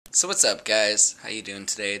So what's up, guys? How you doing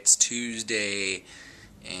today? It's Tuesday,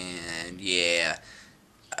 and yeah,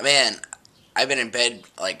 man, I've been in bed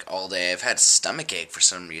like all day. I've had stomach ache for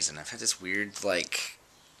some reason. I've had this weird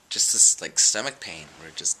just this stomach pain where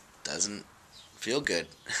it just doesn't feel good.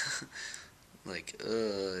 I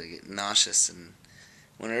get nauseous and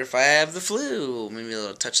wonder if I have the flu. Maybe a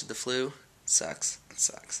little touch of the flu. It sucks. It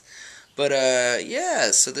sucks. But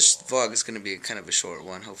yeah. So this vlog is gonna be kind of a short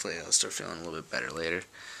one. Hopefully, I'll start feeling a little bit better later.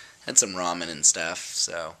 Had some ramen and stuff,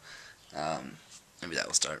 so maybe that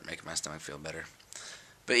will start making my stomach feel better.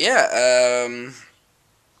 But yeah,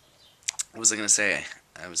 what was I gonna say?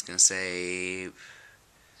 I was gonna say,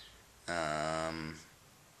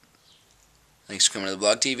 thanks for coming to the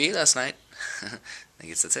Blog TV last night. I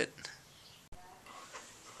guess that's it.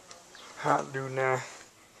 Hi, Luna.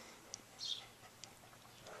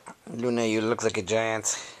 Luna, you look like a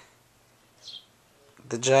giant.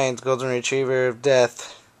 The giant golden retriever of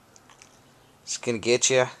death. It's gonna get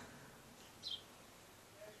you.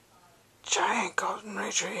 Giant golden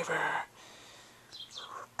retriever.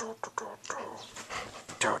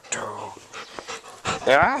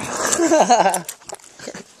 Ah!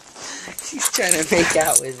 She's trying to make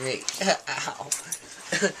out with me. Ow.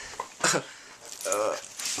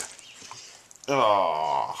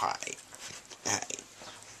 Oh, hi. Hi.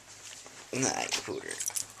 Hi, Pooter.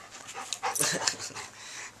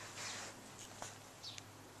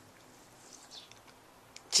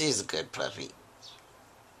 She's a good puppy.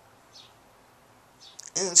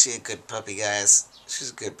 Isn't she a good puppy, guys? She's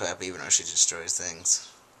a good puppy, even though she destroys things.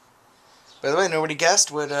 By the way, nobody guessed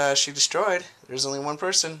what she destroyed. There's only one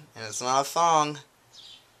person, and it's not a thong.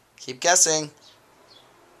 Keep guessing.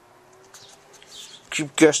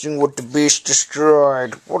 Keep guessing what the beast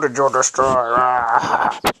destroyed. What did you destroy?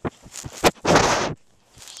 Ah.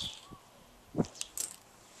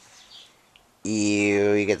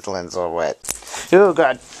 Ew, you get the lens all wet. Oh,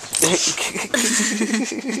 God.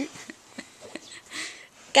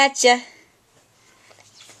 Gotcha.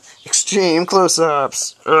 Extreme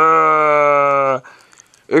close-ups.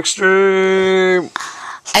 Extreme.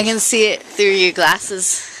 I can see it through your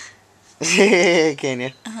glasses. Can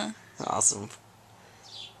you? Uh-huh. Awesome.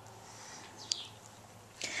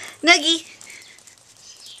 Nuggie.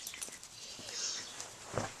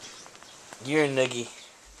 You're a nuggie.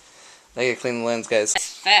 I gotta clean the lens, guys.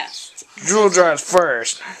 Fast. Jewel dries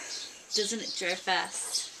first. Doesn't it dry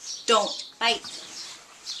fast? Don't bite.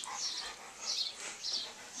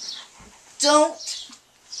 Don't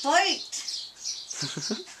bite.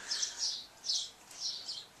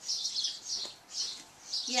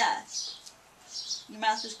 Yeah. Your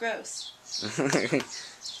mouth is gross.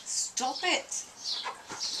 Stop it.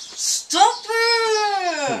 Stop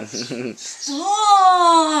it.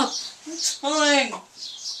 Stop. I'm telling.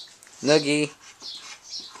 Nuggie.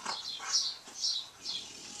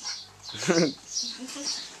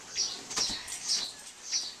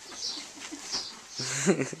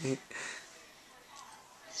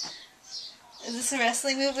 Is this a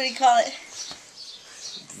wrestling move? What do you call it?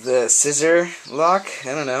 The scissor lock?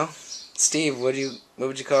 I don't know. Steve, what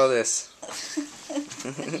would you call this?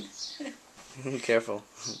 Careful.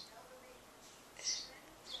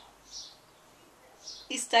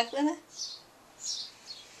 You stuck, Luna?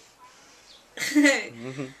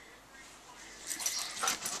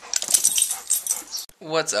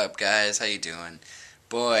 What's up, guys? How you doing?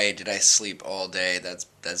 Boy, did I sleep all day. That's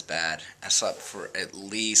bad. I slept for at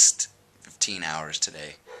least 15 hours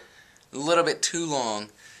today. A little bit too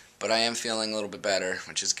long, but I am feeling a little bit better,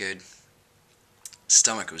 which is good.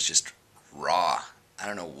 Stomach was just raw. I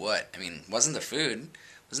don't know what. I mean, wasn't the food.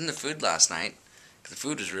 Wasn't the food last night. The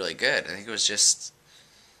food was really good. I think it was just,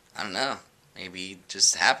 I don't know. Maybe it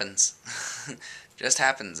just happens. Just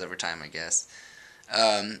happens over time, I guess.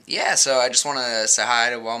 Yeah, so I just want to say hi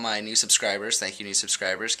to all my new subscribers. Thank you, new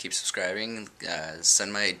subscribers. Keep subscribing.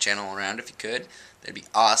 Send my channel around if you could. That'd be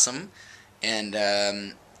awesome. And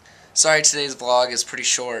sorry today's vlog is pretty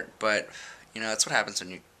short, but you know, that's what happens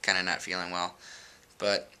when you're kind of not feeling well.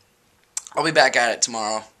 But I'll be back at it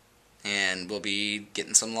tomorrow, and we'll be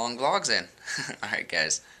getting some long vlogs in. Alright,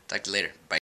 guys. Talk to you later. Bye.